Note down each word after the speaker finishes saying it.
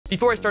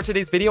Before I start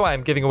today's video, I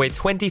am giving away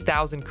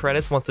 20,000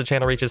 credits once the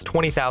channel reaches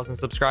 20,000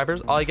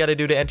 subscribers. All you gotta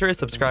do to enter is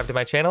subscribe to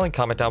my channel and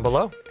comment down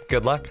below.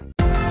 Good luck.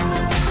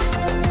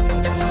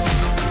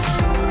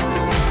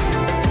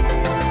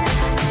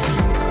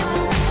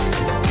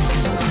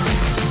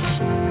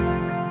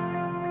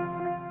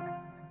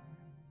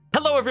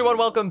 Hello everyone,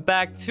 welcome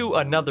back to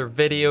another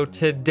video.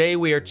 Today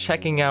we are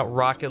checking out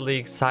Rocket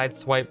League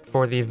Sideswipe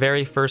for the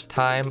very first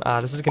time.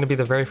 This is going to be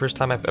the very first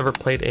time I've ever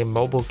played a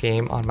mobile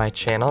game on my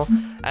channel.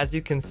 As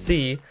you can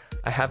see,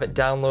 I have it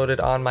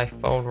downloaded on my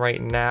phone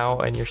right now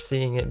and you're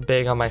seeing it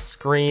big on my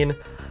screen.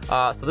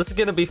 So this is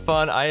going to be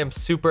fun. I am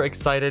super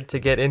excited to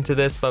get into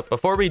this, but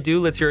before we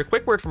do, let's hear a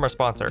quick word from our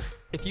sponsor.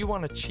 If you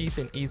want a cheap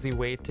and easy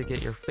way to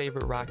get your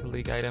favorite Rocket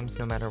League items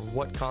no matter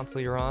what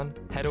console you're on,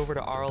 head over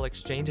to RL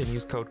Exchange and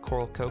use code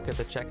CoralCoke at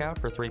the checkout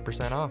for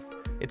 3% off.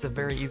 It's a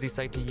very easy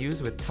site to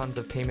use with tons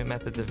of payment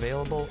methods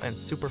available and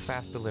super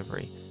fast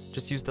delivery.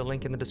 Just use the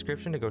link in the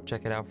description to go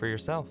check it out for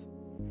yourself.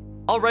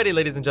 Alrighty,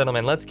 ladies and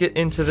gentlemen, let's get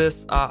into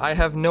this. I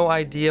have no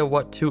idea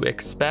what to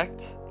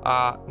expect.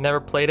 Never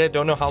played it,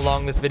 don't know how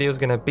long this video is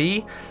gonna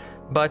be,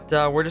 but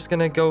we're just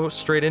gonna go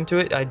straight into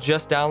it. I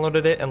just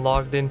downloaded it and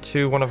logged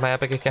into one of my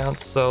Epic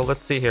accounts, so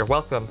let's see here.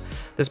 Welcome.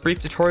 This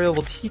brief tutorial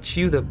will teach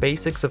you the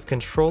basics of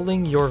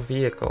controlling your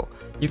vehicle.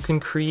 You can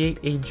create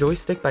a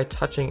joystick by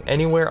touching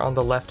anywhere on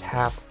the left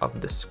half of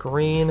the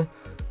screen.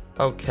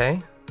 Okay.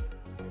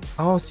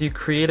 Oh, so you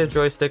create a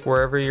joystick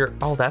wherever you're...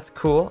 Oh, that's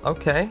cool.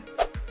 Okay.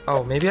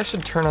 Oh, maybe I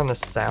should turn on the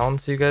sound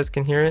so you guys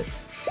can hear it.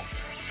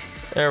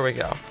 There we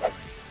go.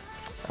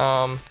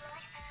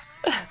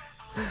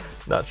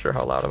 Not sure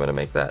how loud I'm gonna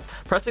make that.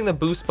 Pressing the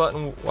boost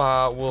button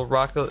will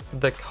rocket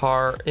the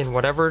car in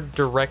whatever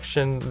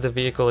direction the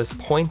vehicle is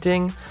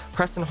pointing.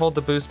 Press and hold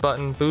the boost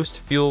button. Boost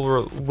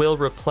fuel will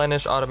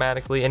replenish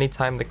automatically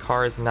anytime the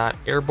car is not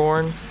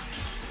airborne.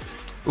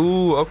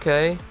 Ooh,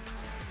 okay.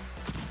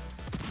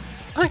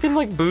 I can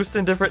like boost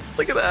in different...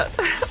 Look at that.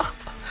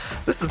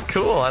 This is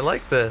cool. I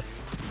like this.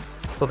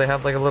 So they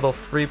have like a little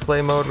free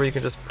play mode where you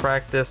can just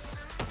practice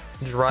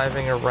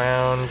driving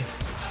around,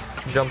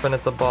 jumping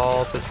at the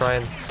ball to try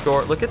and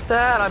score. Look at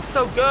that, I'm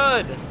so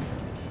good.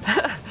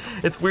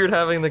 It's weird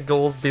having the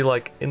goals be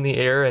like in the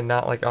air and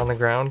not like on the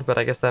ground, but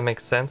I guess that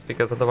makes sense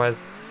because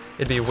otherwise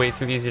it'd be way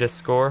too easy to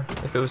score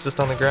if it was just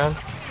on the ground.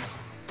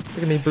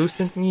 Look at me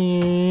boosting.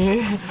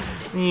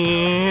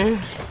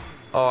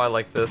 Oh, I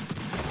like this.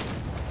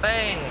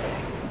 Bang.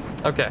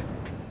 Okay,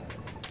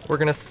 we're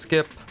gonna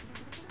skip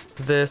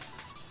this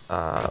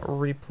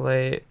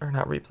replay, or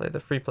not replay, the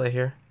free play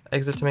here.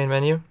 Exit to main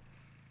menu.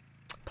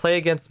 Play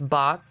against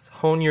bots,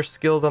 hone your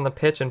skills on the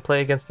pitch and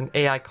play against an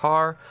AI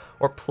car,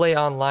 or play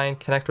online,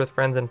 connect with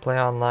friends and play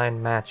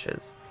online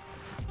matches.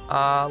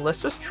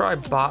 Let's just try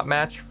bot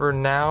match for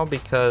now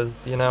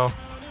because, you know,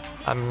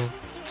 I'm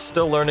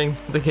still learning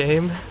the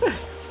game.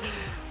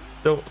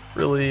 Don't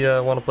really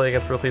want to play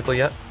against real people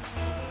yet.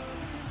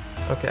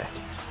 Okay.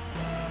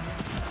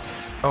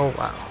 Oh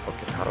wow,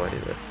 okay, how do I do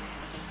this?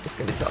 It's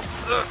gonna be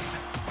tough. Ugh.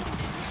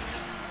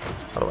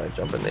 How do I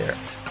jump in the air?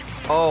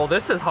 Oh,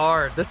 this is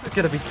hard. This is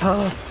gonna be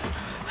tough.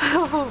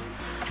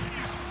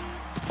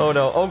 Oh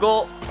no. Oh,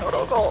 goal. Oh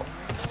no, goal.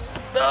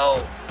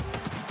 No.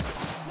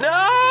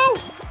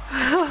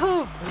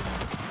 No.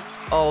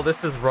 Oh,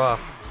 this is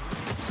rough.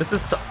 This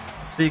is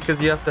see,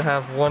 because you have to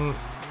have one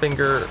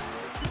finger.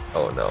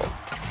 Oh no.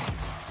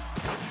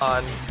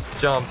 On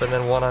jump and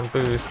then one on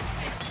boost.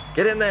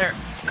 Get in there.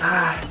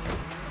 Ah.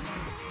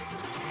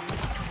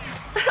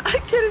 I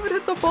can't even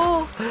hit the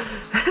ball.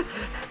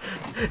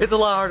 It's a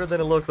lot harder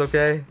than it looks,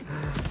 okay?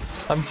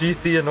 I'm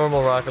GC in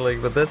normal Rocket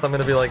League, but this I'm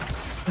gonna be like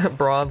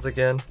bronze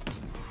again.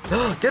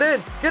 Get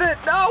in! Get in!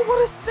 No!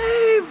 What a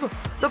save!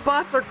 The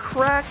bots are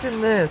cracked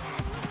in this.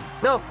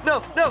 No!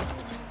 No! No!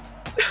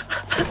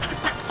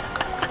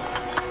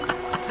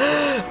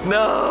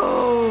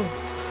 No!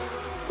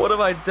 What have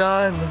I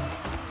done?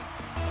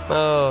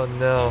 Oh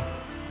no.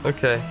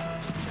 Okay.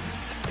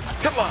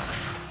 Come on!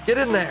 Get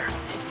in there!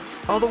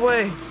 All the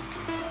way!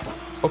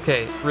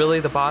 Okay, really?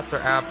 The bots are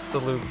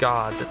absolute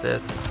gods at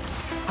this.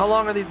 How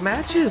long are these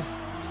matches?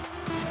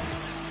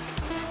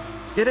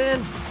 Get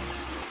in!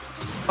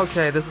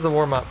 Okay, this is a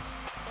warm-up.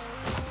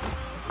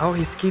 Oh,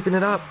 he's keeping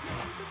it up.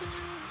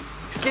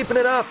 He's keeping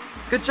it up!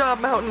 Good job,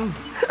 Mountain!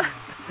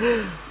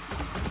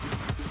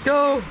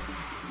 Go!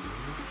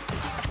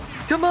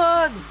 Come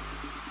on!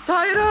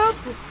 Tie it up!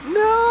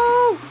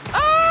 No!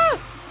 Ah!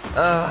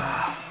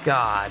 Oh,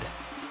 God.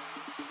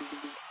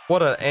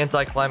 What an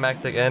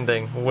anticlimactic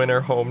ending. Winner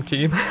home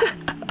team.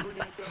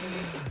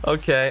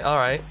 Okay,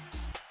 alright.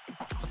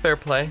 Fair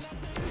play.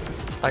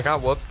 I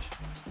got whooped.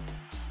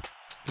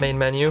 Main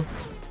menu.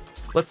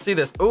 Let's see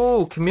this.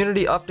 Ooh,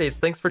 community updates.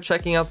 Thanks for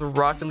checking out the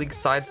Rocket League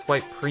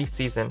Sideswipe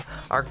preseason.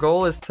 Our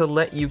goal is to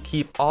let you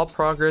keep all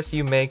progress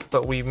you make,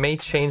 but we may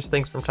change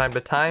things from time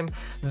to time.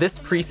 This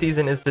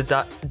preseason is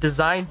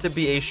designed to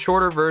be a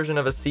shorter version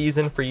of a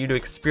season for you to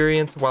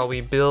experience while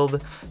we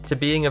build to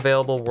being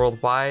available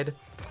worldwide.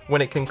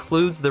 When it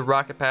concludes, the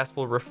Rocket Pass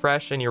will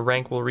refresh and your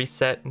rank will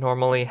reset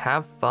normally.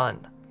 Have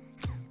fun.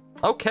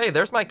 Okay,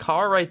 there's my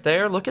car right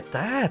there. Look at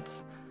that.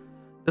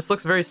 This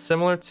looks very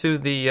similar to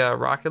the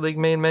Rocket League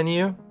main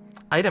menu.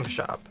 Item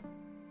shop.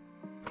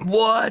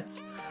 What?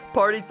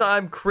 Party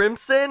time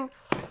Crimson?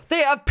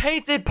 They have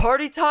painted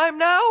party time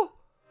now?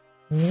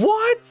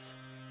 What?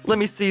 Let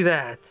me see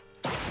that.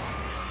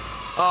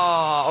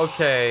 Oh,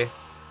 okay.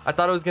 I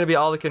thought it was gonna be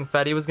all the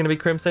confetti was gonna be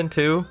crimson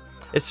too.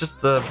 It's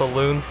just the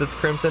balloons that's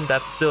crimson.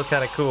 That's still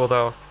kind of cool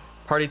though.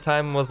 Party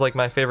time was like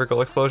my favorite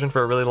goal explosion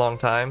for a really long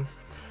time.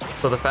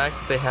 So the fact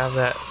that they have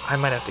that, I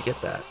might have to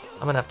get that.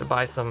 I'm gonna have to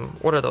buy some,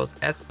 what are those,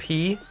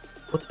 SP?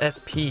 What's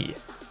SP?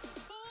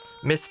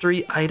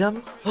 Mystery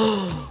item?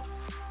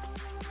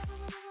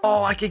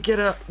 Oh, I could get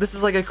a, this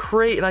is like a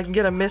crate and I can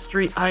get a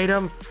mystery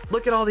item.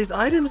 Look at all these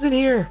items in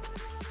here.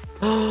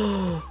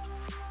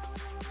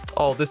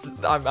 Oh, this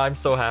is, I'm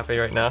so happy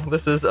right now.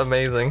 This is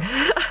amazing.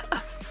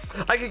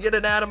 I could get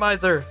an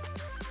atomizer.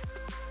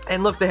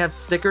 And look, they have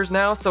stickers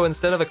now. So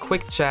instead of a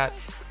quick chat,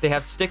 they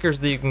have stickers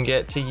that you can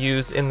get to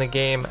use in the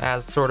game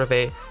as sort of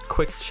a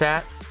quick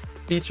chat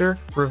feature.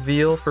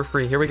 Reveal for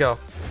free. Here we go.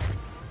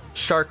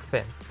 Shark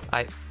fin.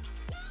 I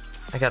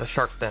got a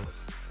shark fin.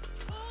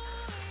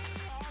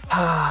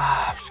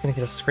 I'm just gonna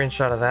get a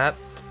screenshot of that.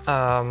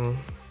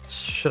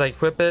 Should I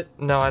equip it?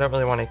 No, I don't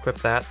really want to equip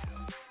that.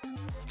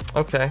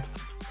 Okay.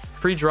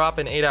 Free drop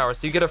in 8 hours.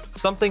 So you get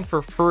something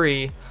for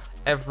free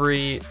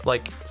every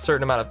like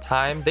certain amount of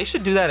time. They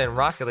should do that in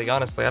Rocket League,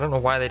 honestly. I don't know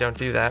why they don't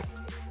do that.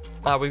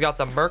 We've got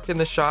the Merc in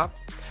the shop,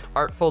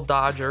 Artful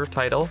Dodger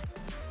title,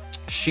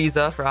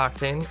 Shiza for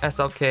Octane,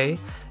 SLK,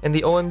 and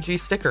the OMG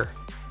sticker.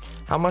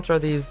 How much are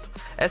these?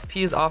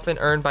 SP is often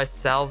earned by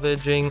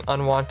salvaging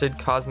unwanted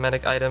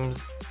cosmetic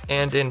items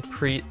and in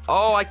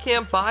Oh, I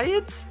can't buy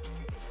it?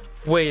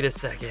 Wait a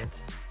second.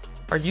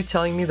 Are you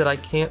telling me that I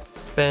can't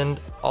spend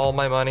all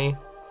my money?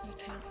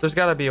 There's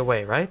gotta be a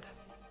way, right?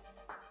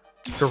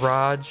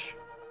 Garage.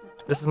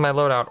 This is my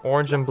loadout,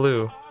 orange and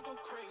blue.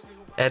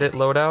 Edit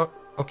loadout.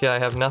 Okay, I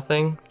have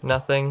nothing,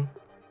 nothing.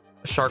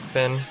 Shark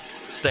fin,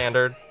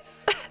 standard.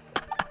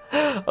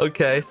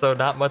 Okay, so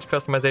not much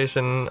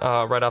customization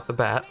right off the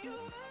bat.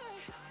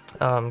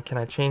 Can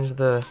I change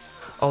the...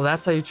 Oh,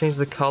 that's how you change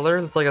the color?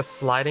 It's like a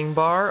sliding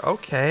bar?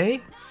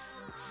 Okay.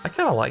 I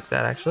kind of like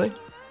that, actually.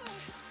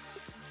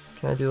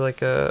 Can I do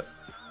like a...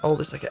 Oh,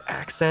 there's like an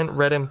accent,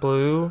 red and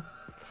blue.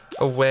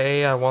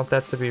 Away, I want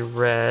that to be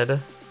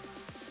red.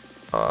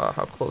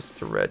 How close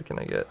to red can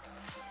I get?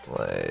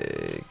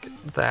 Like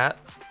that.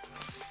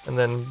 And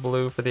then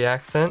blue for the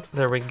accent.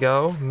 There we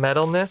go.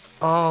 Metalness.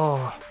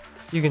 Oh,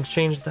 you can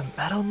change the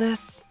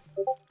metalness.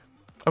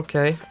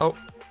 Okay. Oh,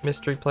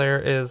 mystery player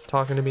is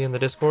talking to me in the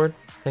Discord.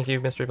 Thank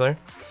you, mystery player.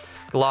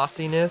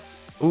 Glossiness.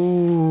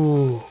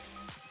 Ooh,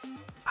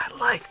 I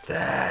like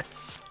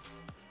that.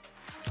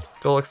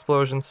 Goal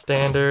explosion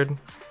standard.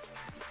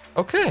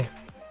 Okay.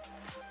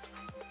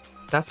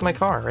 That's my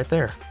car right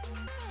there.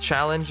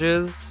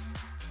 Challenges.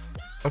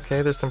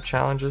 Okay, there's some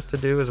challenges to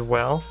do as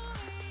well.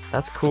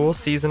 That's cool.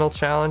 Seasonal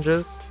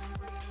challenges.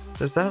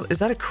 Is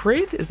that a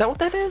crate? Is that what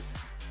that is?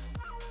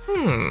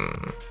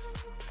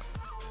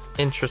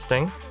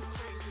 Interesting.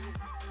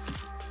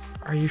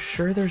 Are you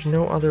sure there's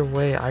no other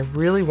way? I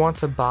really want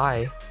to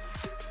buy.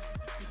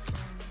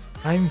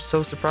 I'm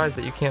so surprised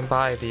that you can't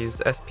buy these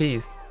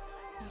SPs.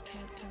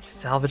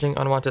 Salvaging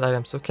unwanted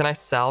items. So can I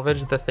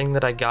salvage the thing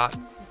that I got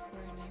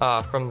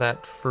from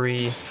that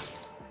free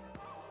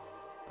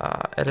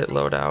edit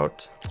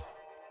loadout?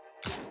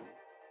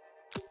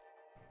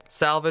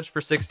 Salvage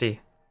for 60.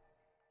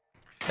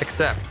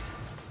 Accept.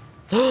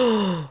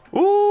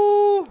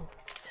 Ooh!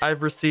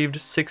 I've received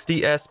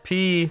 60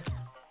 SP.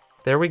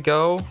 There we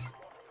go.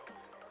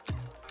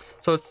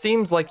 So it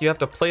seems like you have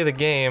to play the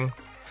game,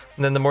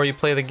 and then the more you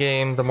play the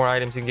game, the more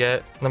items you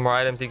get. And the more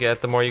items you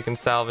get, the more you can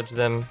salvage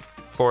them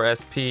for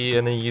SP,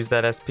 and then you use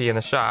that SP in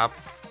the shop.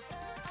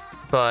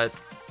 But,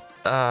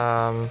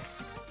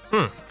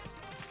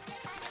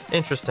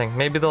 interesting.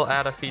 Maybe they'll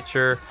add a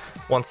feature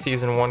once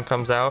Season 1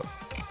 comes out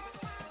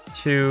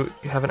to,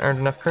 you haven't earned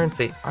enough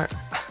currency.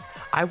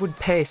 I would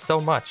pay so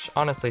much,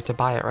 honestly, to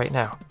buy it right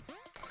now.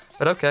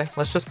 But okay,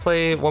 let's just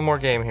play one more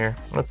game here.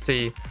 Let's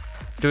see.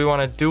 Do we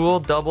want to duel,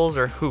 doubles,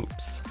 or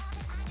hoops?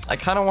 I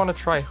kind of want to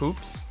try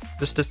hoops,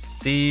 just to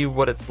see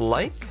what it's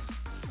like.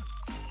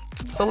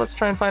 So let's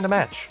try and find a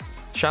match,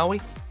 shall we?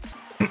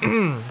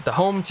 The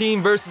home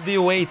team versus the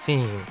away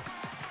team.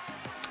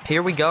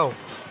 Here we go.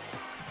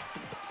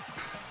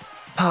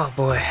 Oh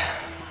boy.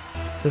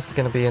 This is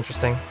going to be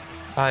interesting.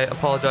 I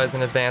apologize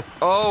in advance.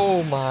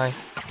 Oh my.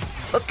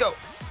 Let's go.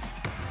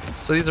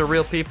 So these are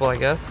real people, I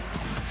guess.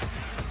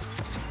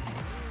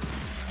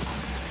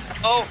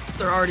 Oh,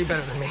 they're already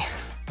better than me.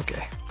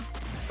 Okay.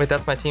 Wait,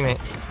 that's my teammate.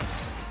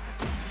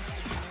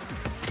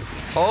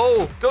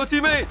 Oh, go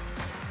teammate!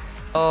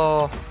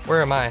 Oh,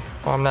 where am I?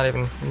 Oh, I'm not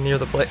even near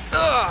the plate.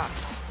 Ugh!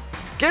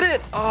 Get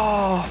it!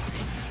 Oh!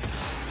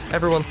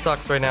 Everyone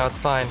sucks right now, it's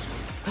fine.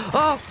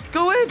 Oh,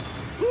 go in!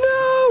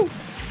 No!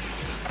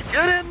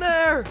 Get in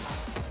there!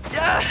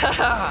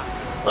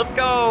 Yeah! Let's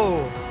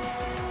go!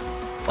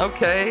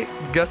 Okay,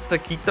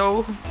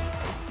 Gustaquito.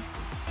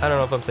 I don't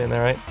know if I'm saying that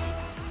right.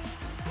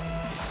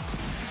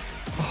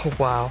 Oh,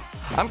 wow.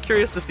 I'm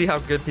curious to see how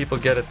good people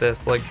get at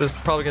this. Like, there's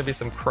probably gonna be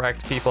some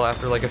cracked people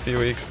after like a few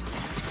weeks.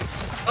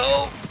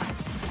 Oh!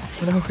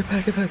 No, get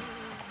back, get back.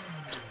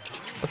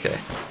 Okay.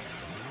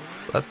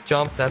 That's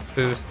jump, that's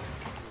boost.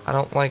 I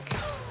don't like...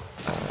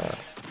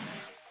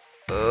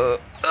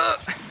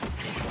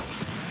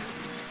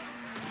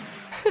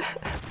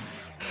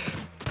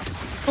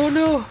 Oh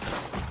no!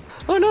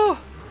 Oh no!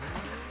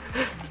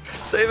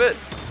 Save it!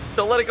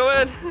 Don't let it go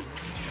in!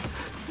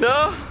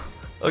 No!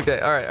 Okay,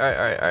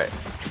 alright.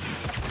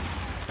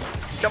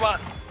 Come on!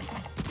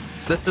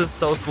 This is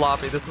so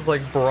sloppy. This is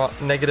like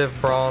negative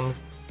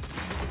bronze.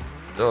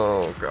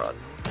 Oh god.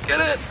 Get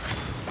it!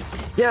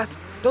 Yes!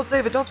 Don't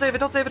save it, don't save it,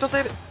 don't save it, don't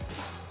save it!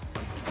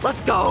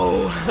 Let's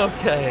go!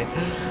 Okay.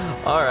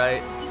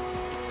 Alright.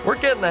 We're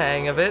getting the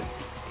hang of it.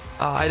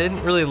 I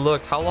didn't really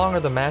look. How long are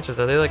the matches?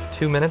 Are they like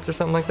 2 minutes or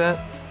something like that?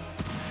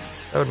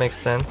 That would make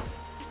sense.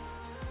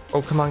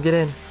 Oh, come on, get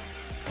in.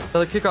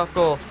 Another kickoff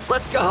goal.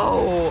 Let's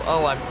go!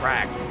 Oh, I'm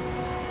cracked.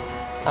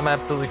 I'm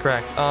absolutely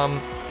cracked.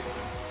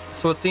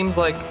 So it seems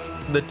like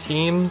the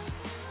teams,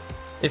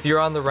 if you're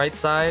on the right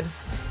side...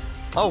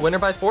 Oh, winner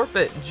by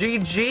forfeit.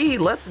 GG,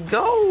 let's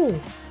go!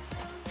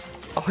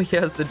 Oh, he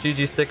has the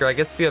GG sticker. I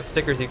guess if you have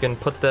stickers, you can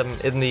put them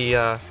in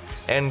the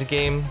end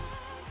game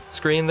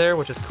screen there,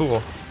 which is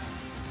cool.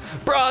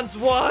 Bronze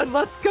 1,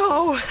 let's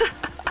go!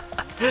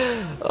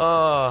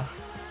 Oh,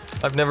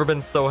 I've never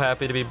been so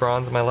happy to be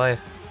bronze in my life.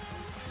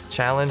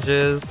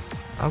 Challenges,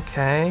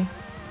 okay.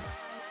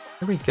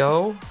 Here we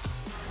go.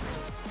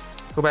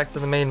 Go back to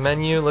the main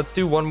menu. Let's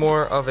do one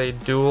more of a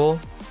duel.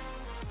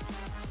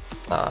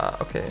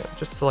 Okay,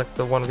 just select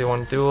the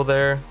 1v1 duel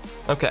there.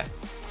 Okay,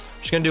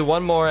 just gonna do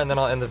one more and then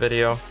I'll end the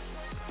video.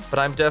 But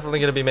I'm definitely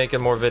gonna be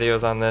making more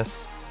videos on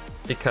this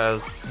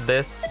because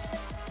this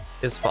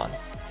is fun.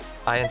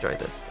 I enjoy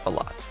this a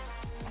lot.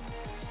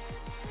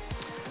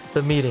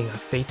 The meeting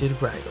of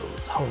fated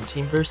rivals. Home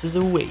team versus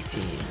away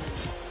team.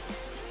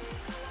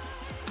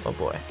 Oh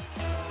boy.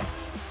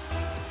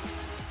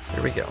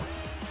 Here we go.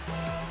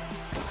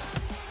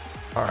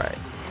 Alright.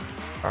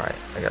 Alright,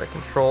 I gotta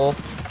control.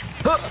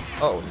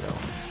 Oh no.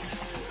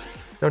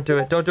 Don't do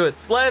it, don't do it.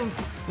 Slens!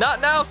 Not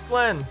now,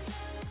 Slens!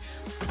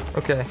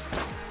 Okay.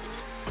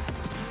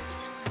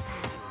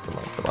 Come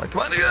on, come on,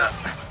 come on.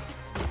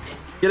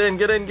 Get in,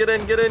 get in, get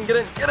in, get in, get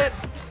in, get in!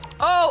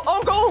 Oh,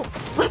 oh, goal!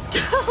 Let's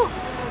go!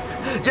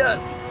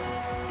 Yes!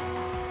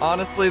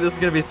 Honestly, this is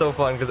gonna be so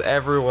fun because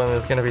everyone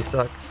is gonna be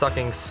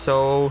sucking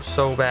so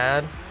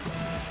bad.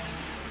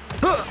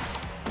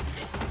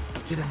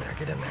 Get in there,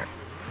 get in there.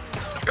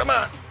 Come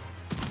on!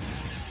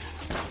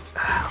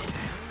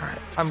 Okay, alright.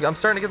 I'm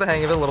starting to get the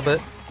hang of it a little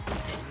bit.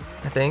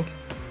 I think.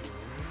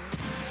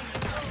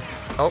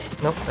 Oh,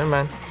 nope, never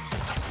mind.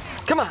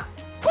 Come on!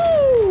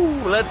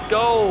 Woo! Let's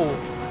go!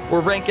 We're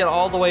ranking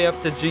all the way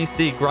up to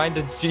GC.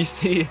 Grinded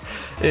GC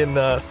in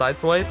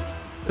Sideswipe.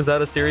 Is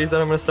that a series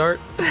that I'm gonna start?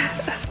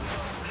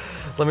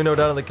 Let me know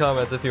down in the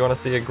comments if you want to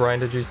see a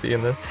grinded GC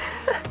in this.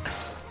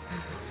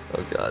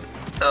 Oh god.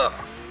 Ugh.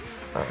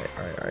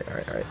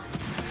 Alright.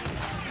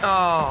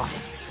 Oh.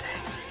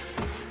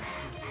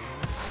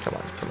 Come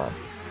on, come on.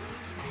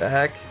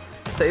 Back.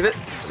 Save it.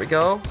 There we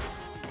go.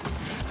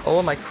 Oh,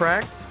 am I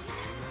cracked?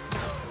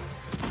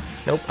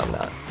 Nope, I'm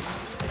not.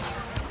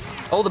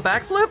 Oh, the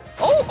backflip?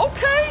 Oh,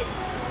 okay!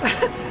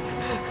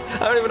 I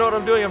don't even know what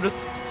I'm doing. I'm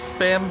just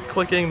spam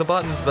clicking the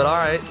buttons, but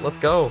alright, let's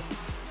go.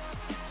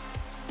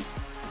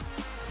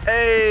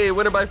 Hey,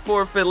 winner by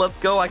forfeit, let's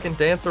go. I can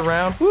dance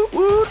around. Woot,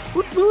 woot,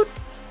 woot, woot.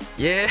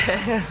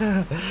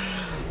 Yeah.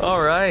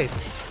 Alright.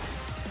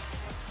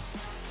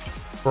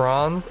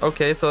 Bronze.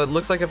 Okay, so it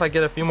looks like if I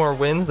get a few more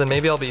wins, then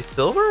maybe I'll be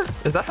silver?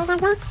 Is that how that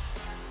works?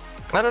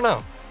 I don't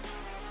know.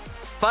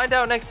 Find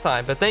out next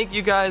time, but thank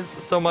you guys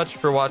so much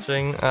for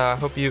watching.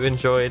 Hope you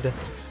enjoyed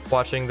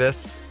watching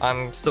this.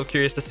 I'm still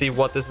curious to see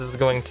what this is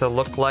going to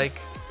look like.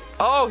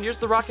 Oh, here's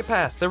the rocket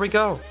pass. There we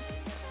go.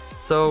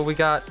 So we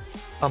got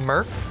a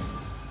Murph.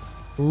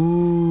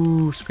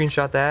 Ooh,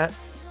 screenshot that.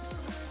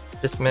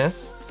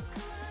 Dismiss.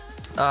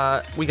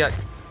 We got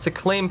to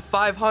claim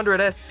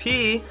 500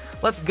 SP.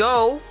 Let's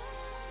go.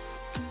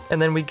 And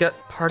then we get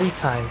party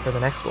time for the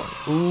next one.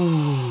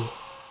 Ooh,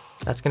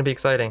 that's gonna be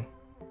exciting.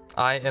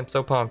 I am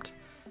so pumped.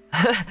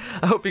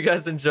 I hope you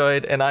guys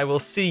enjoyed, and I will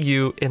see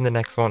you in the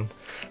next one.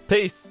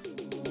 Peace.